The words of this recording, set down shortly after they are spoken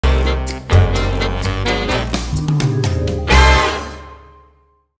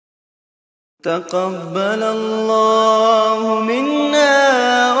تقبل الله منا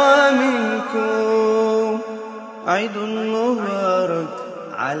ومنكم عيد مبارك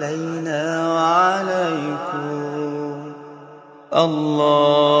علينا وعليكم.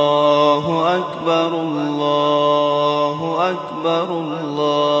 الله أكبر الله أكبر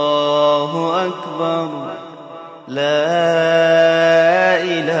الله أكبر لا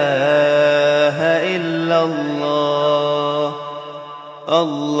إله إلا الله.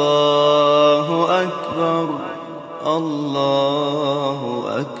 الله أكبر الله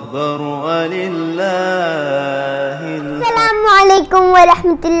أكبر ولله Assalamu alaikum wa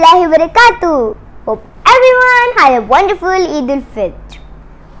rahmatullahi wa barakatuh. Hope everyone had a wonderful Eid al-Fitr.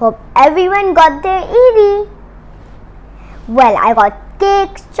 Hope everyone got their Eid. Well, I got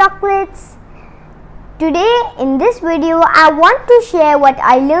cakes, chocolates. Today in this video I want to share what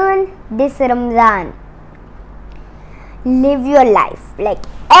I learned this Ramadan. Live your life like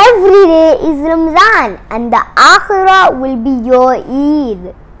every day is Ramadan and the Akhirah will be your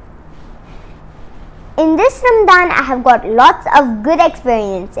Eid. In this Ramadan I have got lots of good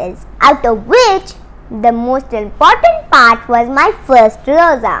experiences, out of which the most important part was my first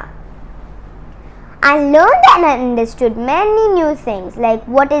Roza. I learned and understood many new things like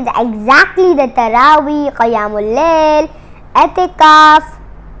what is exactly the Taraweeh, Qiyamul Layl, Etikaf,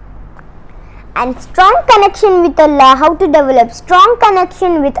 and strong connection with Allah, how to develop strong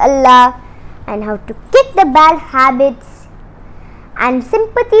connection with Allah, and how to kick the bad habits, and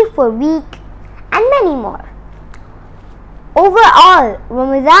sympathy for weak, and many more. Overall,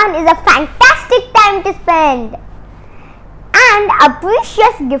 Ramadan is a fantastic time to spend and a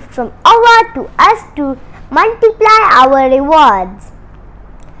precious gift from Allah to us to multiply our rewards.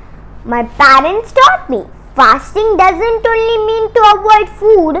 My parents taught me fasting doesn't only mean to avoid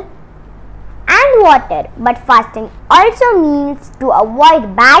food and water, but fasting also means to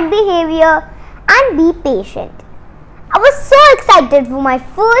avoid bad behavior and be patient. I was so excited for my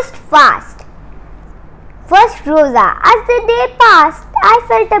first Roza. As the day passed, I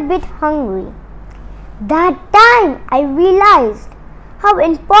felt a bit hungry. That time I realized how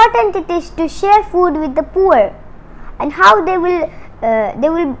important it is to share food with the poor and how they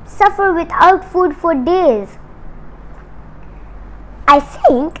will suffer without food for days. I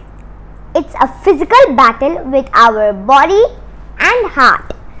think it's a physical battle with our body and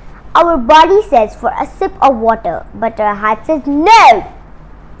heart. Our body says for a sip of water, but our heart says no.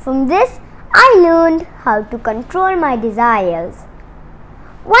 From this, I learned how to control my desires.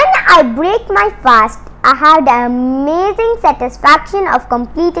 When I break my fast, I had an amazing satisfaction of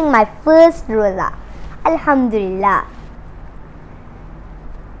completing my first Roza. Alhamdulillah.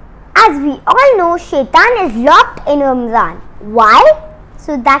 As we all know, Shaitan is locked in Ramadan. Why?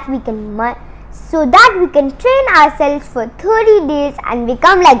 So that we can train ourselves for 30 days and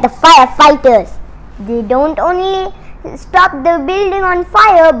become like the firefighters. They don't only stop the building on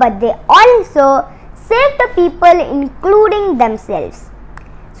fire, but they also save the people, including themselves.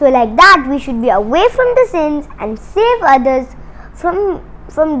 So like that, we should be away from the sins and save others from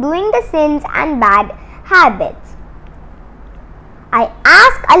doing the sins and bad habits. I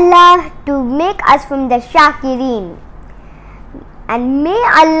ask Allah to make us from the Shakireen. And may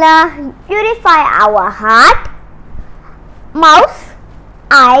Allah purify our heart, mouth,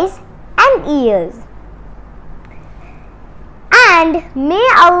 eyes and ears. And may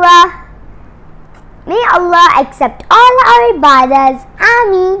Allah accept all our ibadahs.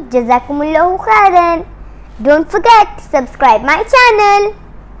 Ameen. Jazakumullahu khairan. Don't forget to subscribe my channel.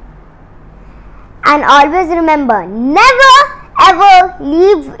 And always remember, never ever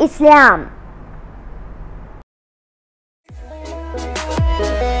leave Islam.